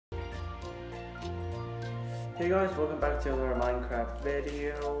Hey guys, welcome back to another Minecraft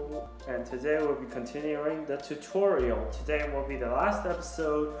video, and today we'll be continuing the tutorial. Today will be the last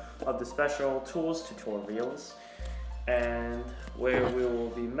episode of the special tools tutorials, and where we will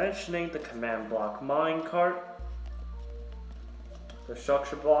be mentioning the command block minecart, the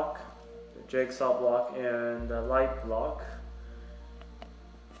structure block, the jigsaw block, and the light block.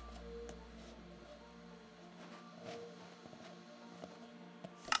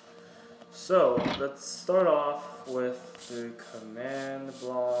 So let's start off with the command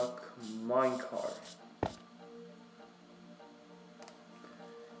block minecart.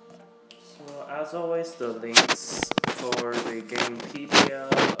 So as always, the links for the Gamepedia,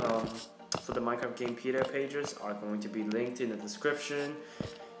 for the Minecraft Gamepedia pages are going to be linked in the description.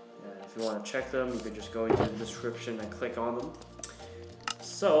 And if you want to check them, you can just go into the description and click on them.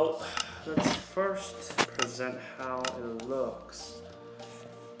 So let's first present how it looks.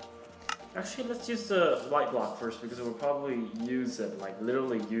 Actually, let's use the light block first because we'll probably use it, like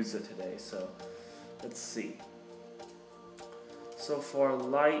literally use it today. So let's see. So for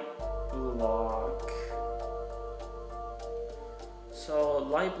light block, so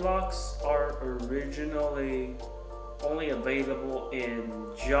light blocks are originally only available in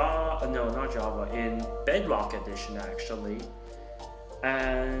in Bedrock Edition actually,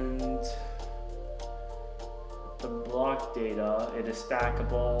 and the block data, it is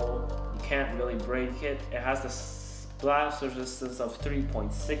stackable. You can't really break it. It has this blast resistance of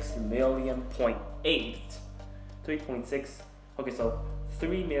 3.6 million point 3.6. Okay, so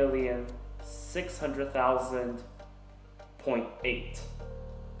 3,600,000.8.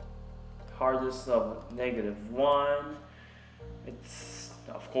 Hardest of -1. It's,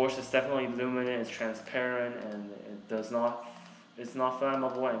 of course, it's definitely luminant. It's transparent, and it's not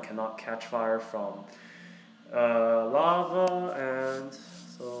flammable and cannot catch fire from lava. And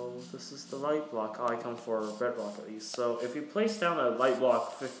so this is the light block icon for Bedrock at least. So if you place down a light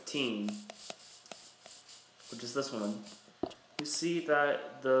block 15, which is this one, you see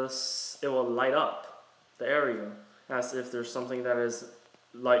that it will light up the area as if there's something that is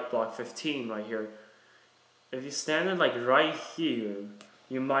light block 15 right here. If you stand it like right here,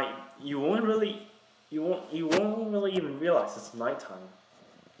 you won't really even realize it's nighttime.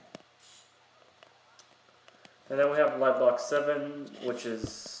 And then we have light block 7, which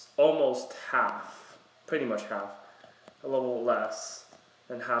is almost half, pretty much half, a little less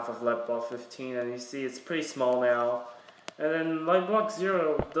than half of light block 15. And you see it's pretty small now. And then light block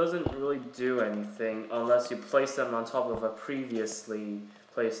 0 doesn't really do anything unless you place them on top of a previously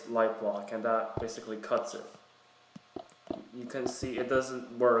placed light block, and that basically cuts it. You can see it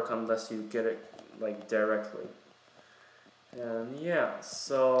doesn't work unless you get it like directly. And yeah,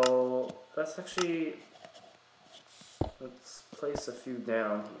 so that's actually. Let's place a few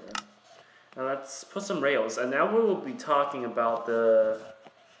down here. And let's put some rails. And now we will be talking about the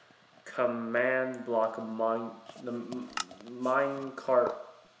command block minecart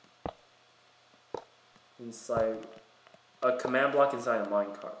inside a command block inside a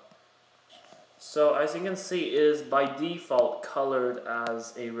minecart. So as you can see, it is by default colored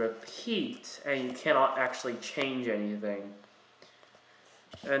as a repeat, and you cannot actually change anything.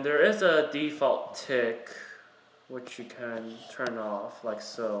 And there is a default tick which you can turn off, like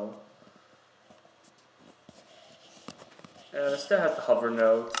so. And it still has the hover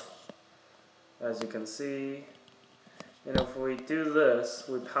node, as you can see. And if we do this,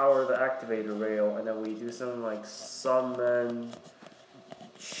 we power the activator rail, and then we do something like summon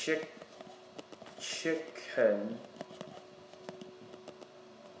chicken.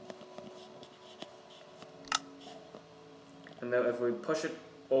 And then if we push it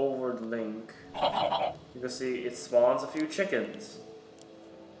over the link, you can see it spawns a few chickens.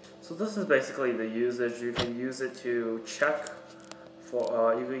 So this is basically the usage. You can use it to check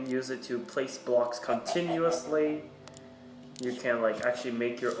for, you can use it to place blocks continuously. You can like actually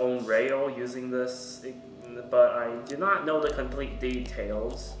make your own rail using this, but I do not know the complete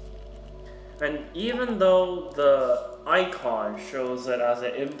details. And even though the icon shows it as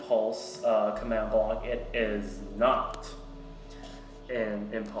an impulse command block, it is not in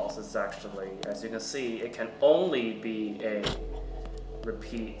impulse. It's actually, as you can see, it can only be a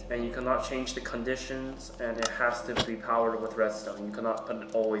repeat, and you cannot change the conditions, and it has to be powered with redstone. You cannot put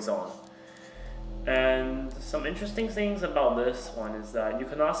it always on. And some interesting things about this one is that you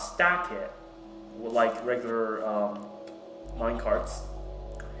cannot stack it like regular minecarts.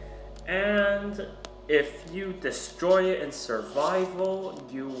 And if you destroy it in survival,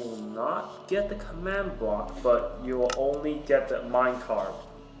 you will not get the command block, but you will only get the minecart.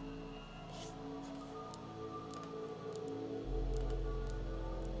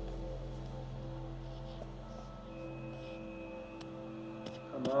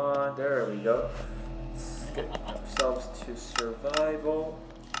 Come on, there we go. Let's get ourselves to survival.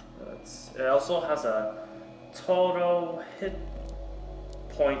 It also has a total hit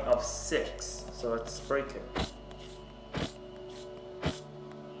point of 6, so let's break it.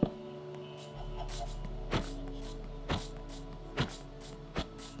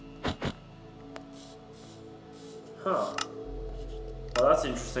 Huh. Well, that's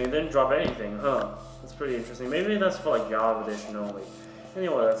interesting. It didn't drop anything, huh? That's pretty interesting. Maybe that's for like Java Edition only.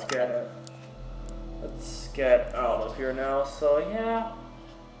 Anyway, let's get out of here now. So yeah.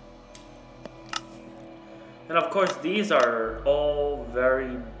 And of course, these are all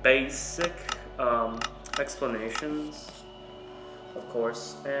very basic explanations, of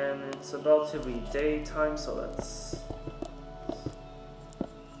course. And it's about to be daytime, so let's.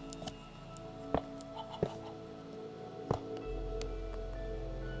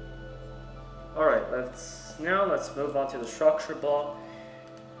 Alright, let's move on to the structure block.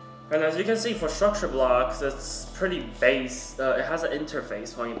 And as you can see, for structure blocks, it's pretty base. It has an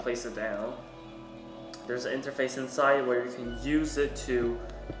interface when you place it down. There's an interface inside where you can use it to.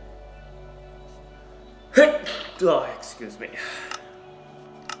 Oh, excuse me.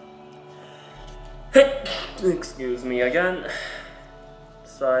 Excuse me again.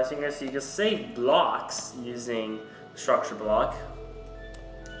 So as you can see, you can save blocks using structure block.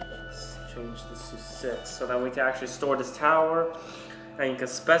 Change this to 6 so that we can actually store this tower, and you can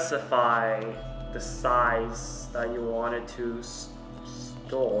specify the size that you want it to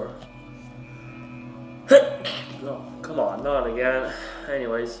store. Oh, come on, not again.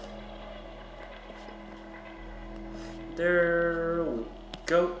 Anyways, there we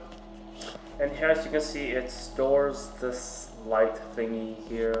go. And here, as you can see, it stores this light thingy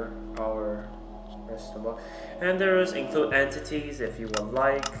here, our rest of the block. And there's include entities if you would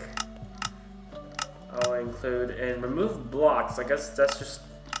like. I'll include and remove blocks. I guess that's just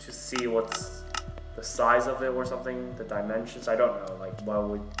to see what's the size of it or something, the dimensions. I don't know, like why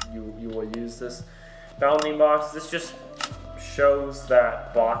would you would use this bounding box. This just shows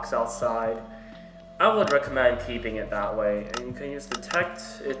that box outside. I would recommend keeping it that way. And you can use detect.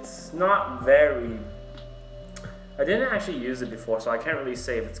 It's not very. I didn't actually use it before, so I can't really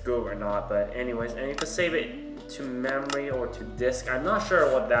say if it's good or not. But anyways, and you can save it to memory or to disk. I'm not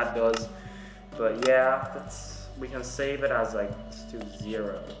sure what that does. But yeah, we can save it as like, let's do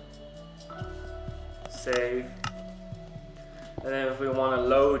 0. Save. And then if we want to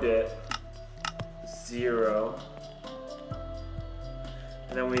load it, 0.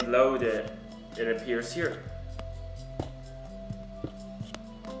 And then we load it, it appears here.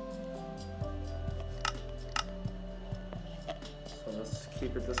 So let's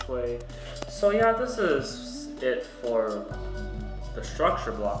keep it this way. So yeah, this is it for the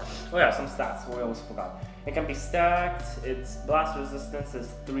structure block. Oh yeah, some stats, we almost forgot. It can be stacked, its blast resistance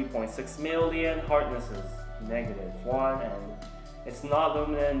is 3.6 million, hardness is -1, and it's not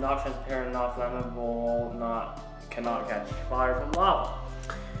luminant, not transparent, not flammable, cannot catch fire from lava.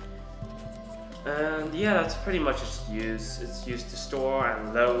 And yeah, that's pretty much its use. It's used to store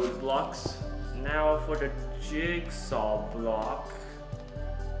and load blocks. Now for the jigsaw block.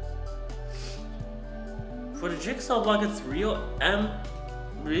 For the jigsaw block, it's real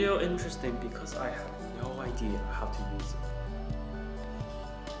interesting because I have no idea how to use it.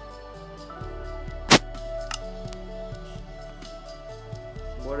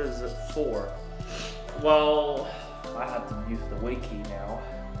 What is it for? Well, I have to use the Wiki now.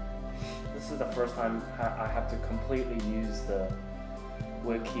 This is the first time I have to completely use the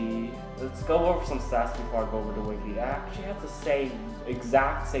Wiki. Let's go over some stats before I go over the Wiki. I actually have to say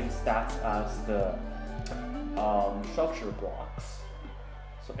exact same stats as the structure blocks.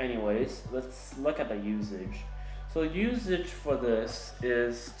 So anyways, let's look at the usage. So usage for this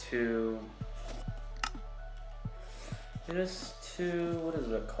is to what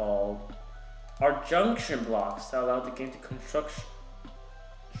is it called? Are junction blocks that allow the game to construct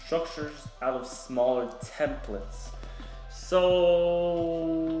structures out of smaller templates. So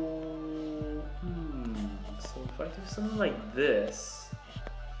if I do something like this.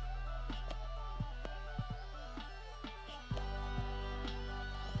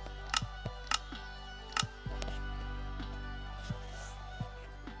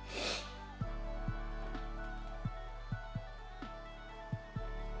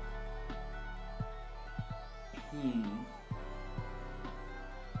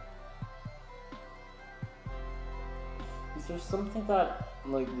 Is there something that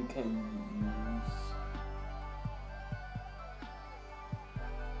like you can use?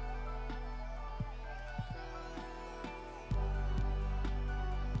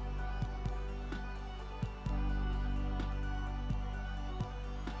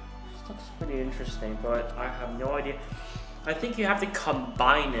 Looks pretty interesting, but I have no idea. I think you have to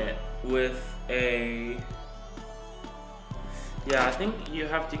combine it with a... Yeah, I think you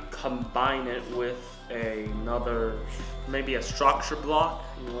have to combine it with another, maybe a structure block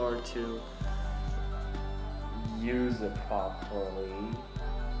in order to use it properly.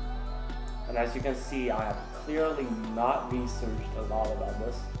 And as you can see, I have clearly not researched a lot about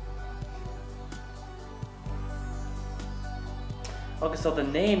this. Okay, so the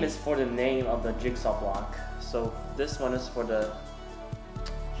name is for the name of the jigsaw block. So this one is for the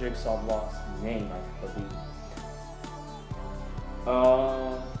jigsaw block's name, I believe.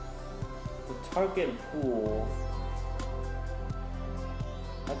 The target pool,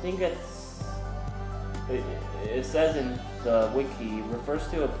 I think it says in the wiki, refers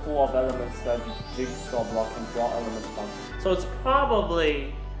to a pool of elements that the jigsaw block can draw elements from. So it's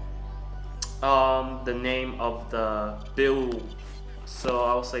probably the name of the build. So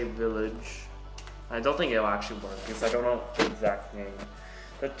I'll say village. I don't think it'll actually work because I don't know the exact name.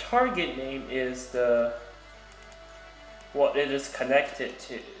 The target name is what it is connected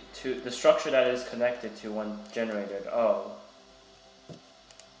to the structure that it is connected to when generated. Oh.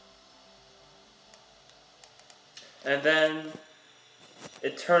 And then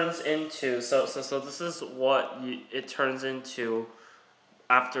it turns into, so this is what it turns into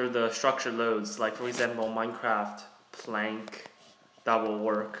after the structure loads. Like for example, Minecraft plank, that will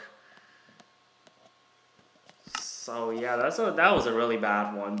work. So yeah, that was a really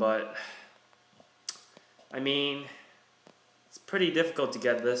bad one, but I mean, it's pretty difficult to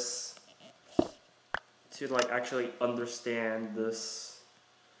get this to like actually understand this.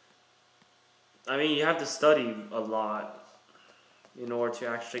 I mean, you have to study a lot in order to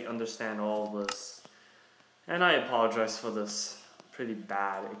actually understand all this. And I apologize for this pretty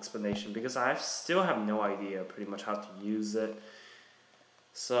bad explanation because I still have no idea pretty much how to use it.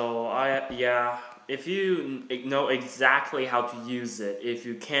 So yeah, if you know exactly how to use it, if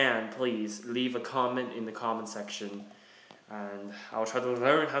you can, please leave a comment in the comment section and I'll try to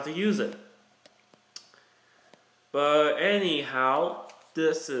learn how to use it. But anyhow,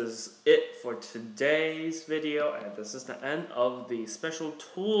 this is it for today's video, and this is the end of the special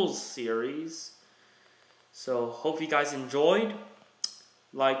tools series. So hope you guys enjoyed.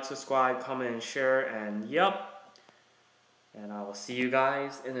 Like, subscribe, comment, and share, and yep. And I will see you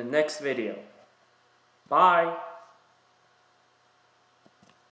guys in the next video. Bye!